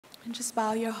And just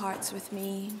bow your hearts with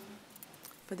me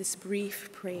for this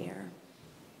brief prayer.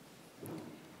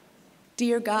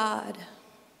 Dear God,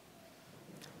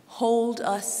 hold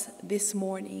us this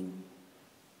morning.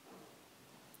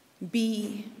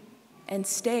 Be and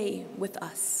stay with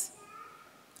us.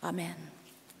 Amen.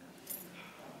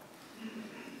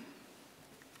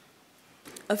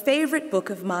 A favorite book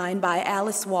of mine by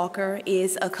Alice Walker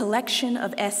is a collection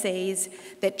of essays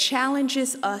that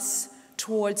challenges us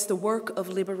towards the work of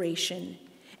liberation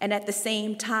and at the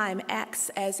same time acts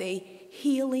as a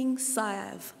healing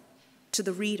salve to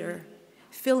the reader,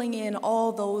 filling in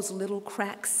all those little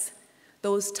cracks,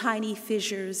 those tiny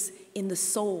fissures in the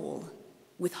soul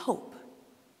with hope.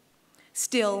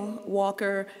 Still,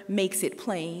 Walker makes it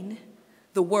plain,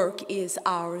 the work is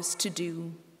ours to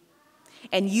do,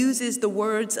 and uses the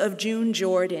words of June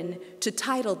Jordan to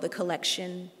title the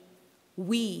collection,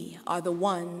 "We Are the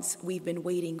Ones We've Been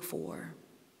Waiting For."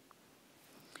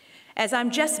 As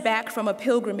I'm just back from a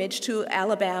pilgrimage to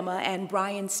Alabama and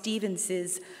Bryan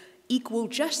Stevens's Equal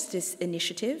Justice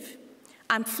Initiative,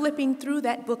 I'm flipping through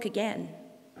that book again.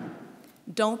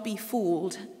 Don't be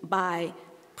fooled by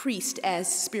priest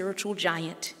as spiritual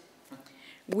giant.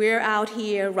 We're out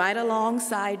here right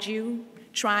alongside you,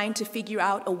 trying to figure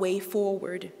out a way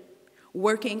forward,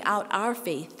 working out our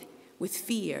faith with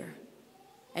fear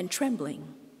and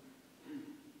trembling.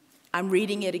 I'm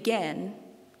reading it again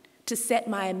to set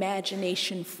my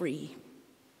imagination free.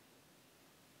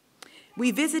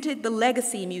 We visited the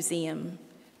Legacy Museum,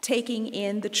 taking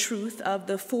in the truth of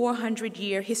the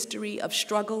 400-year history of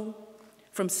struggle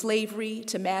from slavery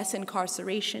to mass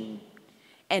incarceration,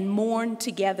 and mourned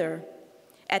together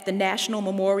at the National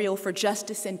Memorial for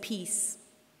Justice and Peace,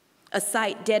 a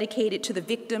site dedicated to the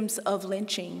victims of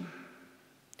lynching.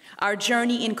 Our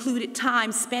journey included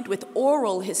time spent with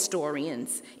oral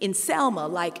historians in Selma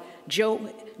like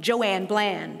Joanne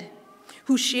Bland,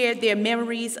 who shared their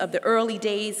memories of the early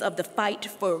days of the fight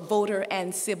for voter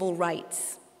and civil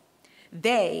rights.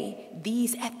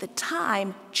 These at the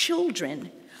time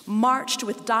children, marched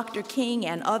with Dr. King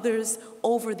and others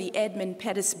over the Edmund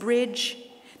Pettus Bridge.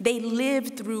 They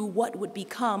lived through what would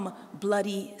become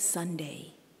Bloody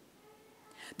Sunday.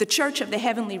 The Church of the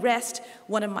Heavenly Rest,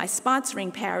 one of my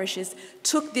sponsoring parishes,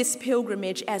 took this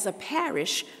pilgrimage as a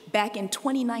parish back in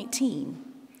 2019.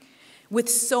 With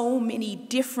so many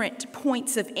different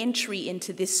points of entry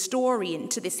into this story,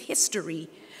 into this history,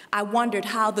 I wondered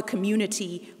how the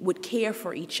community would care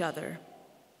for each other.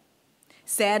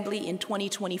 Sadly, in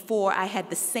 2024, I had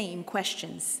the same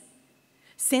questions.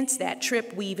 Since that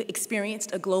trip, we've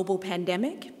experienced a global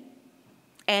pandemic,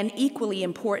 and equally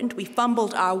important, we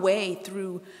fumbled our way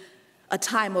through a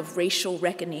time of racial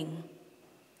reckoning.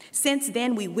 Since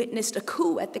then, we witnessed a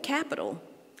coup at the Capitol,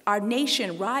 our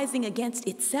nation rising against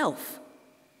itself.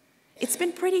 It's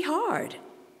been pretty hard.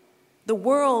 The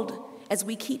world, as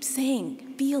we keep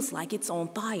saying, feels like it's on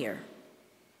fire.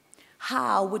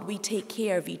 How would we take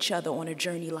care of each other on a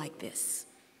journey like this?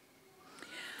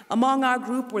 Among our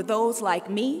group were those like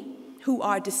me who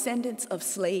are descendants of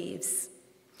slaves,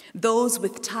 those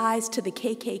with ties to the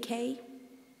KKK,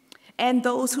 and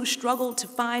those who struggled to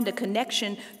find a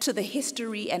connection to the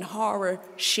history and horror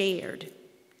shared.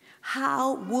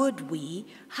 How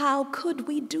could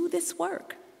we do this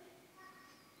work?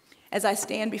 As I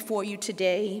stand before you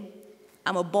today,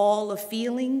 I'm a ball of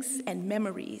feelings and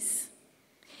memories.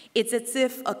 It's as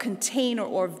if a container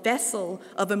or vessel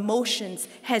of emotions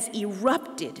has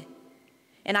erupted,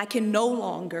 and I can no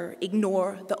longer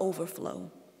ignore the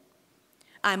overflow.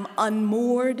 I'm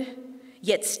unmoored,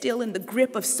 yet still in the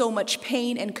grip of so much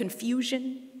pain and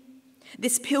confusion.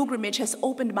 This pilgrimage has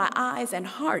opened my eyes and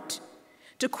heart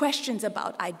to questions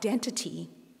about identity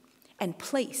and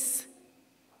place.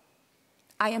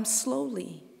 I am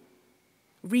slowly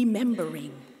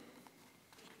remembering.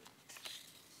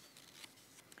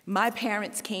 My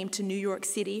parents came to New York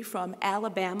City from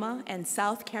Alabama and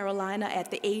South Carolina at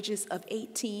the ages of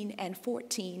 18 and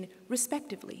 14,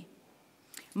 respectively.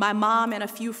 My mom and a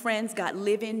few friends got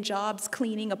live-in jobs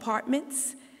cleaning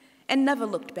apartments and never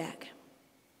looked back.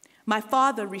 My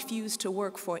father refused to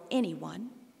work for anyone.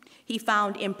 He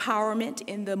found empowerment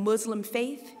in the Muslim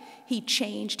faith. He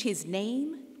changed his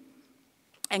name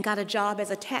and got a job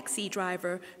as a taxi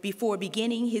driver before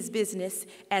beginning his business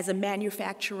as a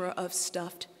manufacturer of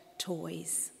stuffed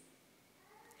toys.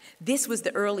 This was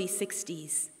the early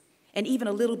 60s, and even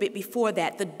a little bit before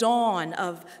that, the dawn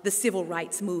of the civil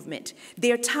rights movement.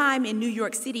 Their time in New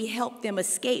York City helped them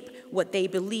escape what they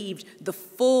believed the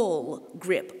full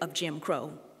grip of Jim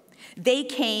Crow. They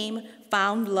came,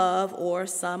 found love or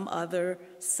some other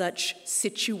such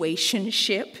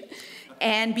situationship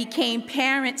and became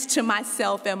parents to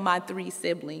myself and my 3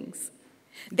 siblings.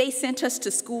 They sent us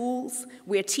to schools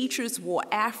where teachers wore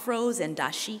afros and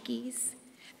dashikis,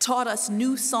 taught us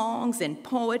new songs and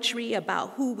poetry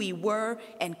about who we were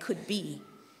and could be.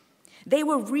 They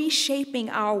were reshaping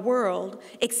our world,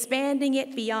 expanding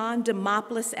it beyond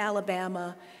Demopolis,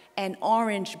 Alabama, and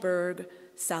Orangeburg,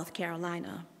 South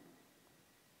Carolina.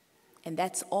 And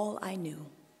that's all I knew.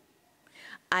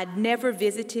 I'd never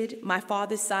visited my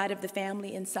father's side of the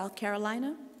family in South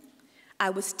Carolina. I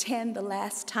was 10 the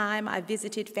last time I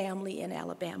visited family in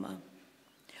Alabama.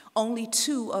 Only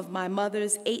 2 of my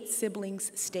mother's 8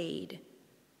 siblings stayed.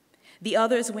 The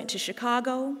others went to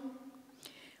Chicago,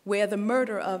 where the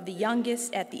murder of the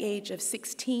youngest at the age of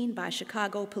 16 by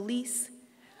Chicago police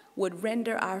would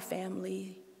render our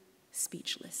family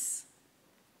speechless.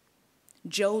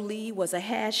 Jolie was a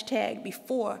hashtag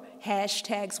before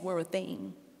hashtags were a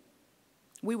thing.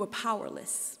 We were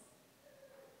powerless.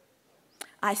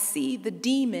 I see the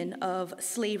demon of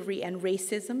slavery and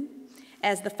racism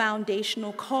as the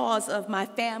foundational cause of my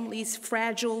family's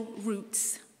fragile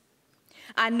roots.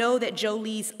 I know that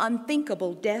Jolie's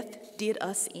unthinkable death did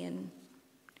us in.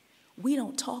 We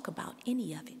don't talk about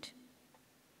any of it.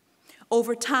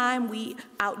 Over time, we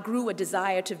outgrew a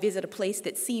desire to visit a place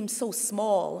that seemed so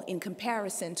small in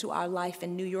comparison to our life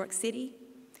in New York City.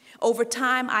 Over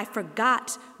time, I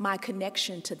forgot my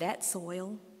connection to that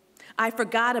soil. I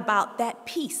forgot about that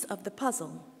piece of the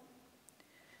puzzle.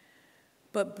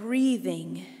 But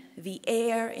breathing the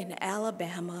air in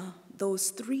Alabama those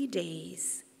 3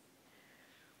 days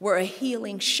were a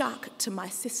healing shock to my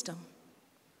system.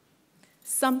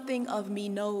 Something of me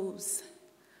knows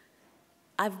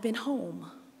I've been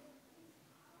home.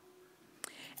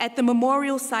 At the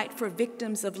memorial site for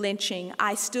victims of lynching,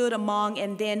 I stood among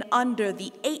and then under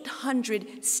the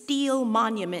 800 steel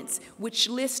monuments which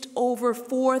list over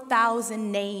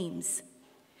 4,000 names.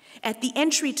 At the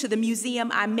entry to the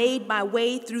museum, I made my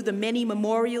way through the many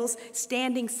memorials,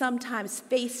 standing sometimes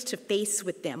face to face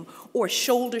with them or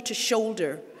shoulder to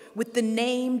shoulder with the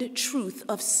named truth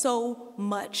of so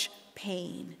much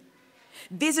pain.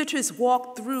 Visitors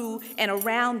walk through and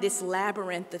around this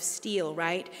labyrinth of steel,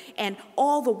 right? And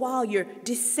all the while you're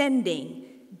descending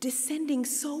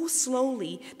so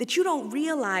slowly that you don't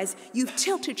realize you've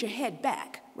tilted your head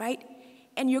back, right?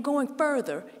 And you're going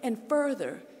further and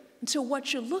further until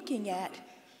what you're looking at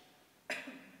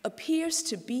appears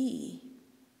to be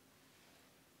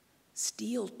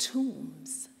steel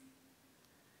tombs.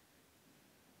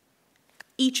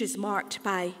 Each is marked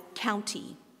by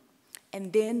county,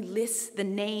 and then lists the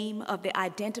name of the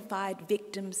identified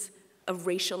victims of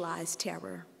racialized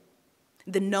terror,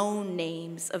 the known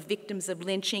names of victims of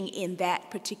lynching in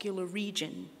that particular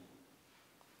region.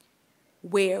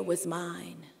 Where was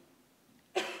mine?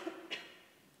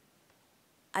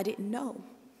 I didn't know.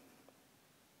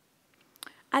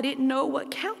 I didn't know what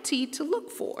county to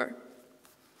look for.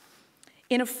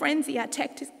 In a frenzy, I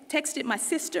texted my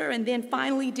sister and then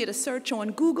finally did a search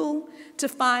on Google to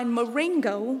find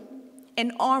Marengo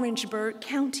and Orangeburg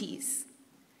counties.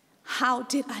 How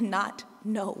did I not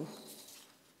know?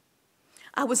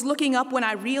 I was looking up when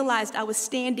I realized I was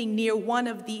standing near one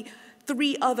of the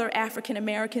 3 other African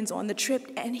Americans on the trip,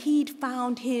 and he'd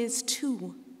found his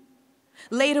too.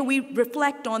 Later, we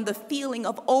reflect on the feeling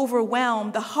of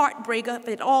overwhelm, the heartbreak of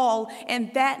it all,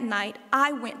 and that night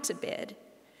I went to bed,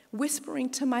 whispering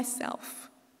to myself,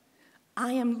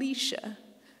 I am Lisha,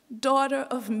 daughter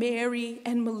of Mary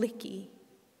and Maliki,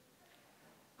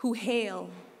 who hail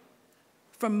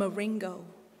from Marengo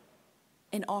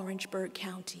and Orangeburg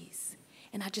counties.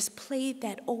 And I just played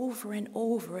that over and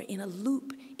over in a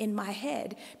loop in my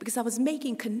head because I was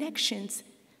making connections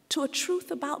to a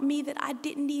truth about me that I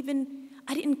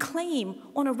didn't claim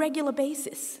on a regular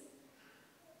basis.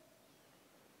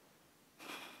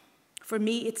 For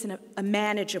me, it's a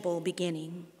manageable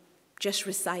beginning, just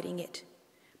reciting it.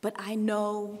 But I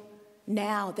know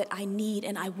now that I need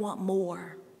and I want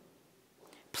more.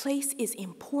 Place is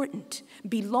important.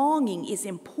 Belonging is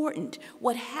important.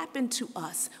 What happened to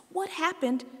us? What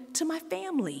happened to my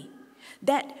family?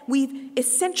 That we've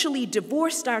essentially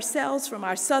divorced ourselves from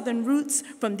our Southern roots,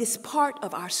 from this part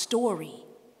of our story.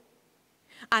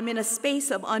 I'm in a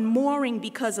space of unmooring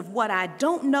because of what I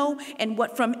don't know and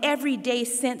what from everyday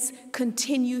sense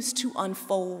continues to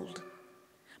unfold.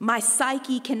 My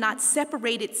psyche cannot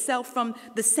separate itself from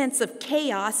the sense of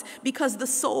chaos because the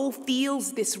soul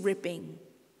feels this ripping.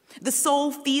 The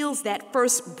soul feels that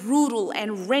first brutal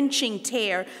and wrenching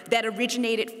tear that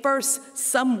originated first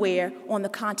somewhere on the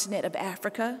continent of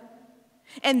Africa,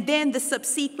 and then the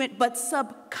subsequent but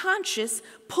subconscious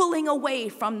pulling away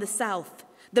from the South,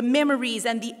 the memories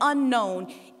and the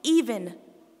unknown, even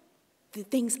the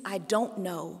things I don't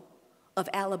know of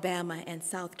Alabama and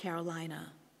South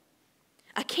Carolina.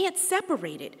 I can't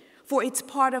separate it, for it's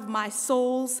part of my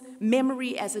soul's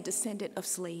memory as a descendant of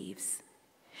slaves.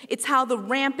 It's how the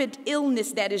rampant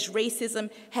illness that is racism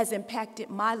has impacted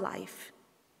my life,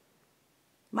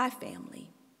 my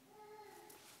family,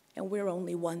 and we're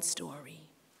only one story.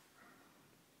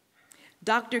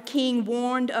 Dr. King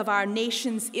warned of our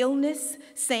nation's illness,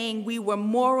 saying we were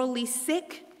morally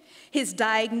sick. His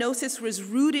diagnosis was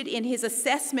rooted in his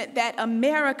assessment that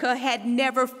America had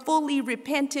never fully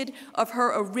repented of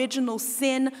her original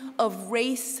sin of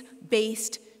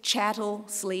race-based chattel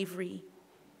slavery.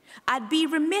 I'd be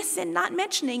remiss in not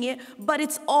mentioning it, but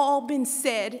it's all been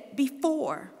said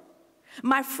before.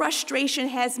 My frustration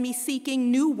has me seeking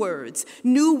new words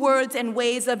and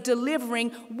ways of delivering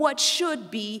what should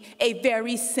be a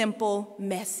very simple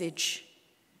message.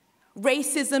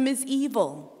 Racism is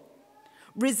evil.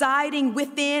 Residing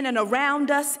within and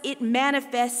around us, it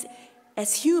manifests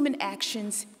as human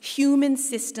actions, human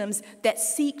systems that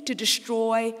seek to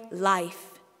destroy life.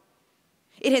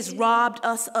 It has robbed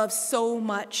us of so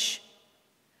much,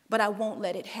 but I won't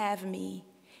let it have me,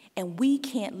 and we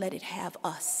can't let it have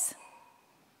us.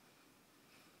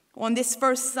 On this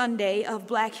first Sunday of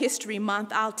Black History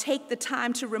Month, I'll take the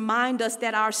time to remind us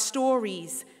that our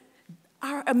stories,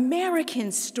 our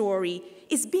American story,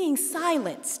 is being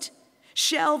silenced,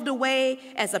 shelved away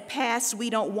as a past we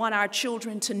don't want our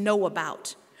children to know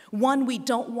about, one we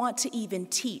don't want to even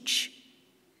teach.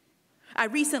 I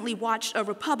recently watched a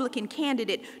Republican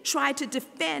candidate try to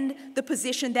defend the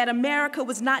position that America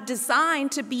was not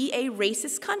designed to be a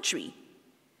racist country.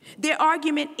 Their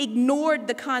argument ignored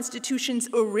the Constitution's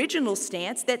original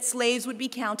stance that slaves would be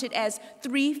counted as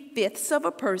 3/5 of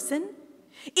a person.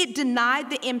 It denied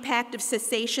the impact of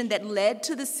secession that led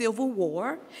to the Civil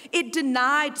War. It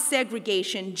denied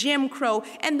segregation, Jim Crow,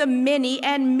 and the many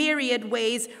and myriad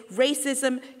ways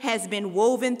racism has been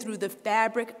woven through the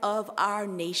fabric of our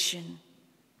nation,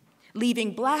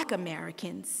 leaving Black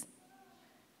Americans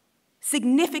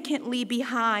significantly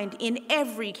behind in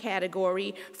every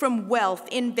category, from wealth,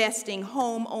 investing,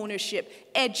 home ownership,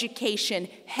 education,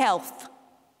 health.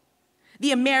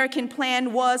 The American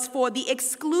plan was for the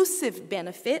exclusive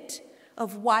benefit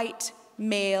of white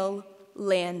male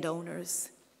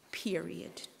landowners,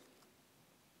 period.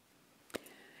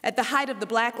 At the height of the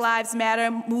Black Lives Matter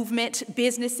movement,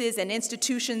 businesses and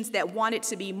institutions that wanted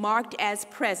to be marked as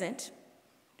present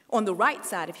on the right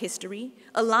side of history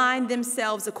aligned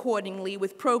themselves accordingly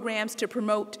with programs to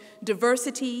promote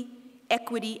diversity,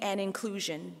 equity, and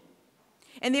inclusion.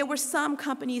 And there were some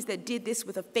companies that did this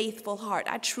with a faithful heart.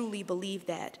 I truly believe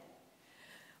that.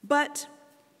 But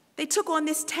they took on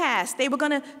this task. They were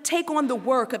going to take on the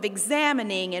work of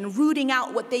examining and rooting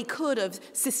out what they could of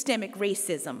systemic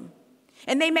racism.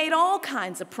 And they made all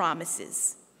kinds of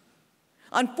promises.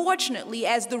 Unfortunately,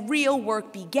 as the real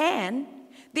work began,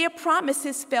 their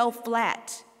promises fell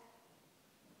flat.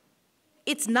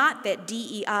 It's not that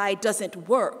DEI doesn't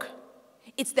work.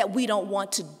 It's that we don't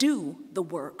want to do the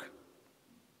work.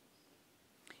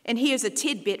 And here's a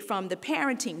tidbit from the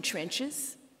parenting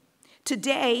trenches.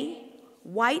 Today,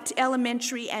 white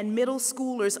elementary and middle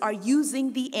schoolers are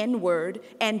using the N-word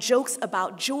and jokes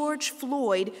about George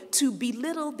Floyd to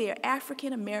belittle their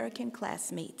African-American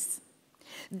classmates.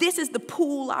 This is the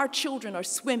pool our children are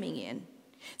swimming in.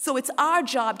 So it's our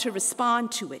job to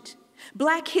respond to it.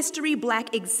 Black history,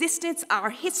 Black existence,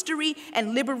 our history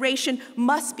and liberation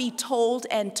must be told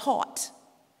and taught.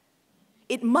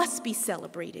 It must be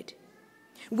celebrated.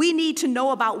 We need to know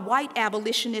about white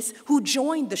abolitionists who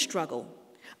joined the struggle.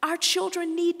 Our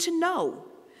children need to know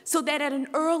so that at an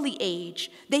early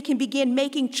age, they can begin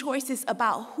making choices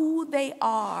about who they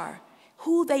are,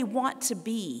 who they want to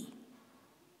be,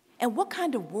 and what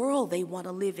kind of world they want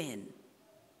to live in.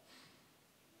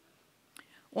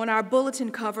 On our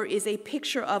bulletin cover is a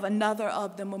picture of another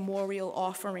of the memorial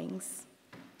offerings.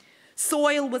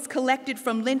 Soil was collected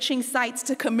from lynching sites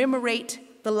to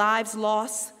commemorate the lives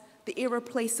lost, the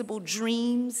irreplaceable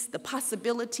dreams, the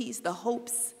possibilities, the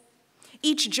hopes.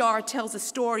 Each jar tells a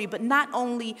story, but not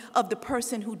only of the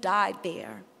person who died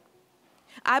there.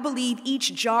 I believe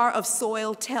each jar of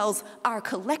soil tells our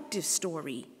collective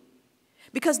story,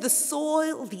 because the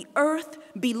soil, the earth,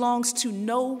 belongs to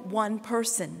no one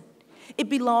person. It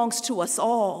belongs to us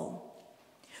all.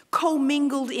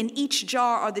 Co-mingled in each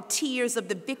jar are the tears of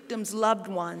the victims' loved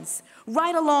ones,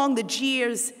 right alongside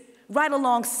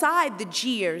the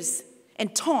jeers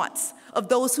and taunts of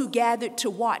those who gathered to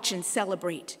watch and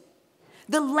celebrate.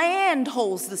 The land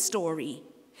holds the story.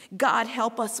 God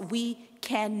help us, we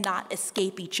cannot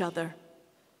escape each other.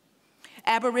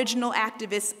 Aboriginal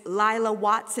activist Lila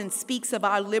Watson speaks of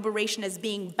our liberation as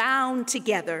being bound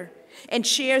together and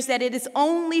shares that it is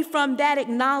only from that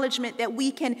acknowledgement that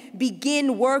we can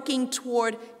begin working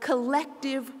toward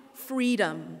collective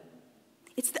freedom.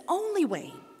 It's the only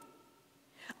way.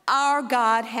 Our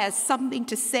God has something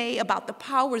to say about the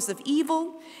powers of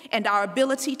evil and our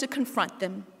ability to confront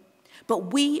them,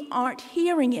 but we aren't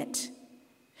hearing it.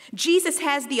 Jesus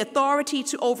has the authority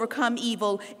to overcome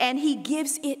evil, and he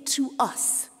gives it to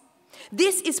us.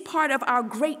 This is part of our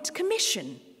Great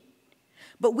Commission.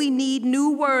 But we need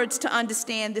new words to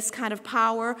understand this kind of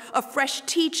power, a fresh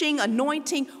teaching,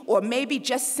 anointing, or maybe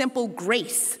just simple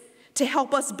grace to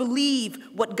help us believe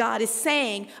what God is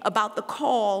saying about the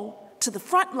call to the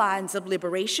front lines of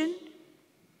liberation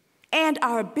and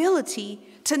our ability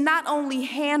to not only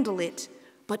handle it,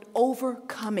 but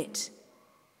overcome it.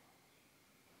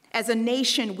 As a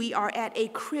nation, we are at a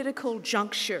critical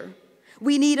juncture.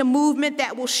 We need a movement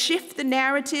that will shift the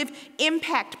narrative,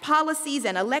 impact policies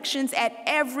and elections at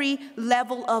every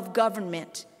level of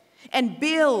government, and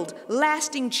build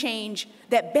lasting change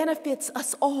that benefits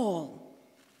us all.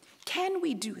 Can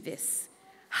we do this?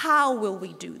 How will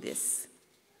we do this?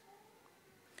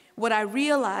 What I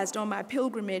realized on my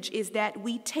pilgrimage is that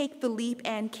we take the leap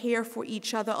and care for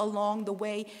each other along the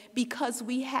way because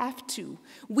we have to.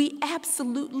 We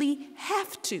absolutely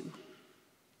have to.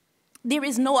 There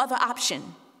is no other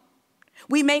option.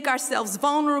 We make ourselves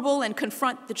vulnerable and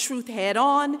confront the truth head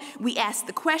on. We ask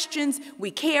the questions. We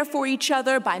care for each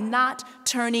other by not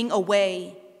turning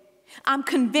away. I'm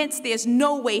convinced there's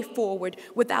no way forward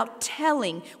without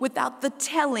the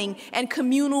telling and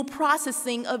communal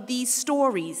processing of these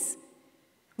stories,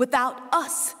 without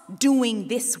us doing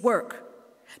this work.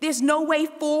 There's no way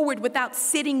forward without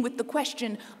sitting with the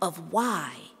question of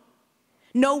why.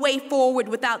 No way forward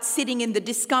without sitting in the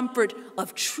discomfort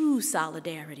of true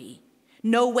solidarity.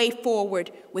 No way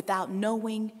forward without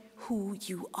knowing who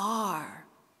you are.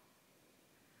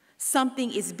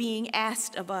 Something is being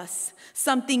asked of us.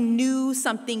 Something new,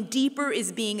 something deeper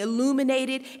is being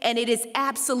illuminated, and it is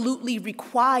absolutely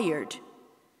required.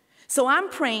 So I'm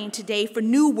praying today for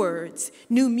new words,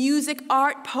 new music,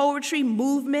 art, poetry,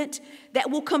 movement that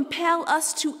will compel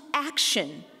us to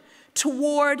action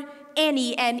toward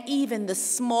any and even the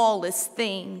smallest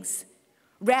things,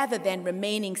 rather than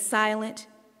remaining silent.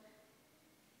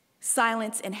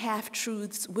 Silence and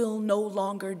half-truths will no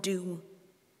longer do.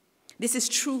 This is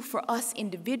true for us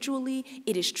individually.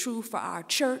 It is true for our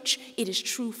church. It is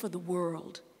true for the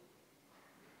world.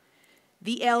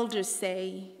 The elders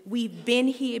say we've been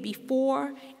here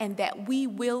before and that we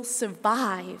will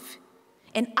survive.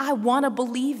 And I want to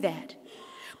believe that.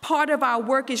 Part of our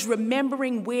work is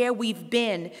remembering where we've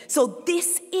been. So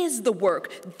this is the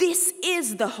work. This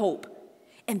is the hope.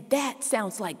 And that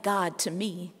sounds like God to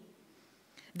me.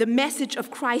 The message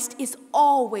of Christ is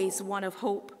always one of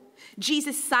hope.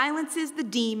 Jesus silences the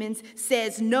demons,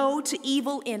 says no to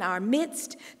evil in our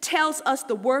midst, tells us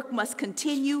the work must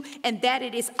continue and that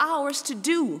it is ours to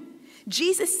do.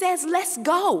 Jesus says, let's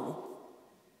go.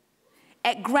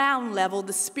 At ground level,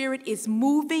 the Spirit is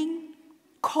moving,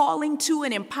 calling to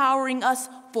and empowering us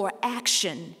for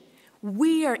action.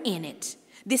 We're in it.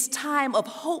 This time of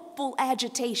hopeful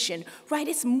agitation, right?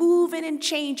 It's moving and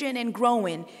changing and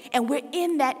growing, and we're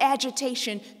in that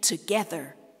agitation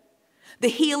together. The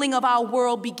healing of our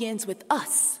world begins with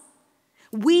us.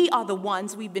 We are the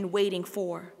ones we've been waiting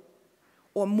for,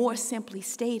 or more simply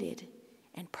stated,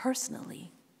 and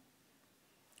personally,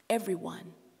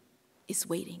 everyone is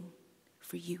waiting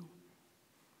for you.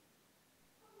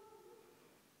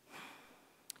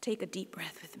 Take a deep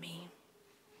breath with me.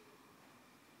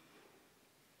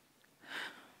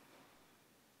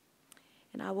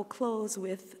 And I will close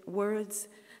with words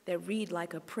that read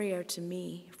like a prayer to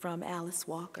me from Alice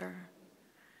Walker.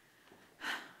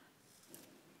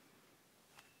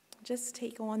 Just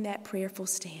take on that prayerful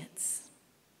stance.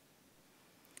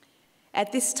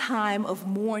 At this time of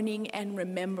mourning and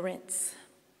remembrance,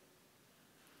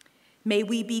 may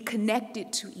we be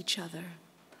connected to each other.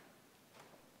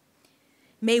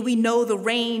 May we know the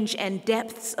range and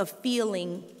depths of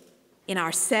feeling in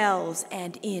ourselves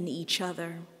and in each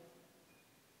other.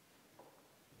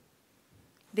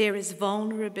 There is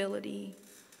vulnerability,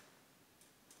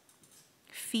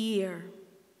 fear,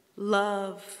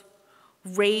 love,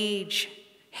 rage,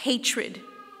 hatred,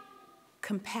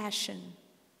 compassion,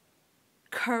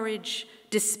 courage,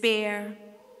 despair,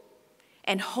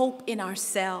 and hope in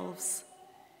ourselves,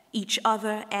 each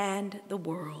other, and the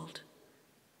world.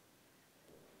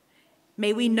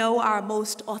 May we know our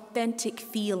most authentic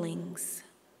feelings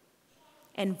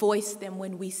and voice them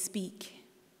when we speak.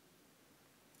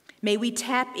 May we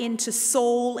tap into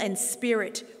soul and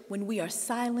spirit when we are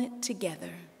silent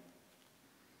together.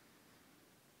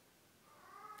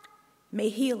 May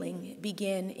healing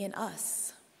begin in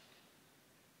us.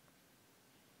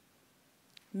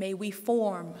 May we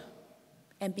form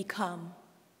and become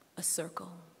a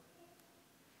circle.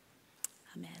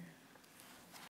 Amen.